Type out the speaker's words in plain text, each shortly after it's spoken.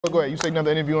Go ahead. You say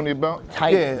another interview on the about?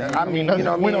 Yeah, I mean, you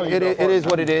know what I mean? It is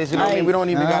what it is. You know what I mean? We don't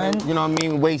even gotta, you know what I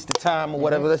mean, waste the time or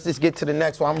whatever. Let's just get to the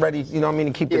next one. I'm ready, you know what I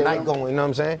mean, to keep the night going, you know what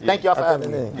I'm saying? Thank y'all for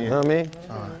having me. You know what I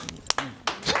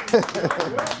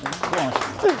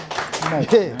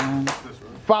mean?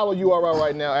 Follow URL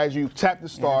right now as you tap the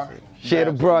star. Share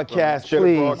the broadcast, Share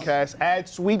please. the broadcast. Add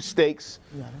sweepstakes.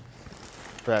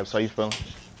 B.A.R.S, how you feeling?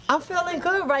 I'm feeling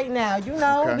good right now. You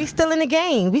know, we still in the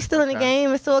game. We still in the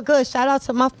game. It's all good. Shout out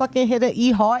to my fucking hitter,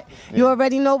 E-HART. You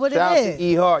already know what Shout it is. out to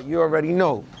E-HART. You already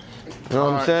know. You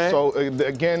know what I'm saying? So,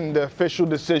 again, the official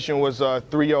decision was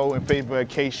 3-0 in favor of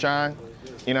K-Shine.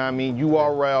 You know what I mean?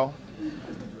 URL.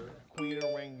 Queen of the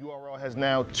Ring. URL has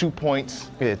now 2 points.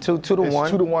 Yeah, 2-1. It's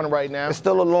 2-1 right now. It's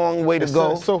still a long way to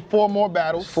go. So 4 more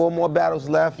battles. 4 more battles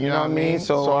left, you know what I mean?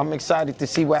 So I'm excited to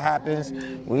see what happens.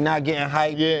 We're not getting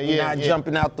hyped. We're not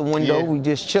jumping out the window. We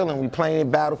just chilling. We playing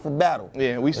it battle for battle.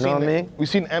 Yeah, we've seen the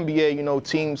NBA, you know,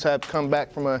 teams have come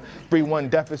back from a 3-1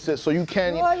 deficit. So you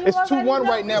can, it's 2-1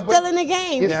 right now. Still in the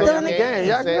game. You're still in the game.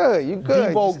 Y'all good. You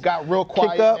good. Debo got real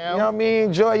quiet kick up, now. You know what I mean?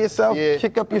 Enjoy yourself.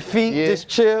 Kick up your feet. Just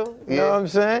chill. You know what I'm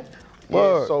saying?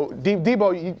 Yeah, so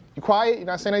Debo, you quiet? You're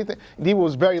not saying anything? Debo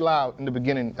was very loud in the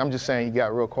beginning. I'm just saying he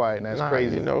got real quiet, and that's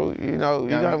crazy. We're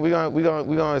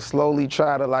gonna slowly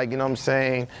try to, like, you know what I'm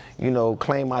saying, you know,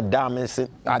 claim our dominance.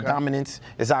 Our dominance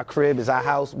is our crib, is our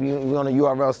house. We on a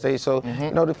URL stage, so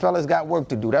you know the fellas got work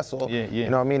to do. That's all. You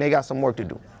know what I mean? They got some work to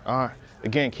do. All right.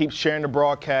 Again, keep sharing the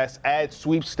broadcast. Add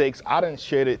sweepstakes. I done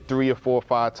shared it 3 or 4 or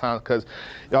 5 times because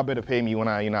y'all better pay me when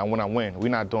I win. We're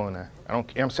not doing that.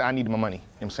 I'm saying I need my money. You know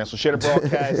what I'm saying? So share the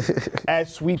broadcast. Add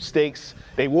sweepstakes.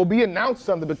 They will be announced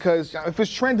something because if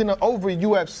it's trending over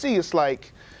UFC, it's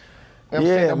like, you know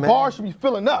what I'm saying? The bar should be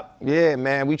filling up. Yeah,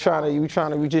 man. We just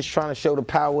trying to show the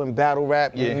power in battle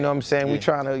rap. You know what I'm saying? We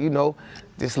trying to, you know,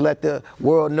 just let the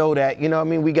world know that, you know what I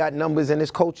mean, we got numbers in this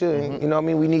culture and, you know what I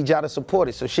mean, we need y'all to support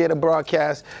it. So share the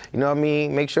broadcast, you know what I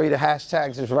mean, make sure the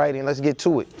hashtags is right and let's get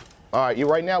to it. All right,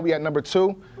 right now we at number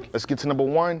 2. Let's get to number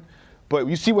 1. But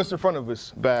you see what's in front of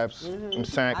us, Babs. I'm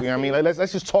saying, you know what I mean? Like,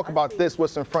 let's just talk about this,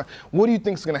 what's in front. What do you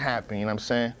think's gonna happen, you know what I'm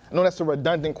saying? I know that's a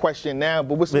redundant question now,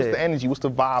 but what's the energy, what's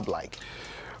the vibe like?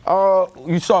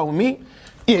 You saw with me?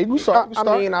 Yeah, we saw.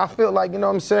 I mean, I feel like, you know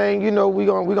what I'm saying, you know, we're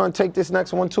gonna take this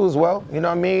next one too as well. You know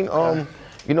what I mean?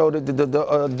 You know, the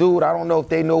dude, I don't know if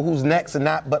they know who's next or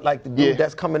not, but like the dude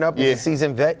that's coming up is a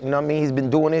seasoned vet, you know what I mean? He's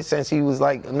been doing it since he was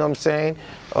like, you know what I'm saying,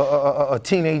 a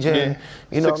teenager. And,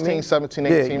 you know 16, what I mean? 17,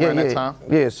 18 around that time.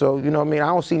 Yeah, so, you know what I mean? I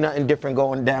don't see nothing different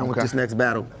going down with this next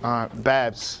battle.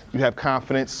 Babs, you have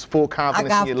confidence, full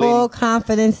confidence in your lady? I got full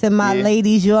confidence in my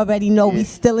ladies. You already know we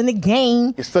still in the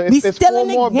game. It's 4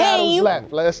 more battles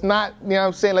left. Let's not, you know what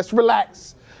I'm saying, let's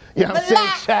relax. You know what I'm saying,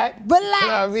 chat? Relax. You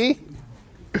know what I mean?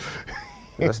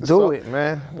 Let's do it,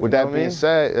 man. With that being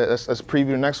said, let's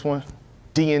preview the next one.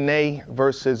 DNA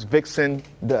versus Vixen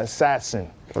the Assassin.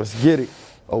 Let's get it.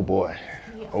 Oh boy.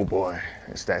 Oh boy.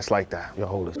 It's like that. Yo,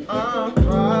 hold it. I'm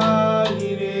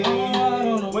riding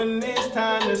when it's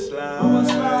time to slide.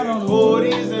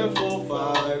 40s and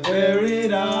 45, bear it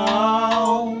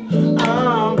down.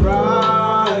 I'm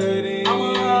riding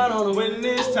when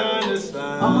it's time to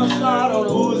slide. I'ma slide on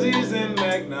Uzis and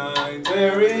Mac 9,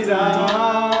 bear it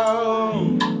down.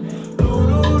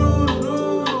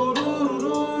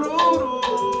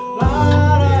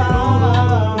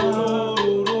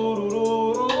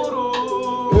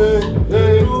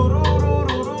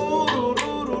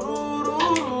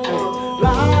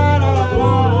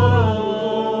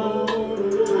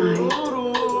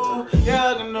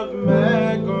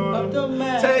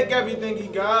 Take everything he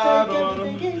got on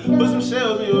him. Put some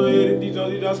shells in your head, these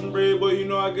some bread, but you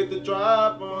know I get the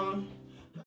drop on.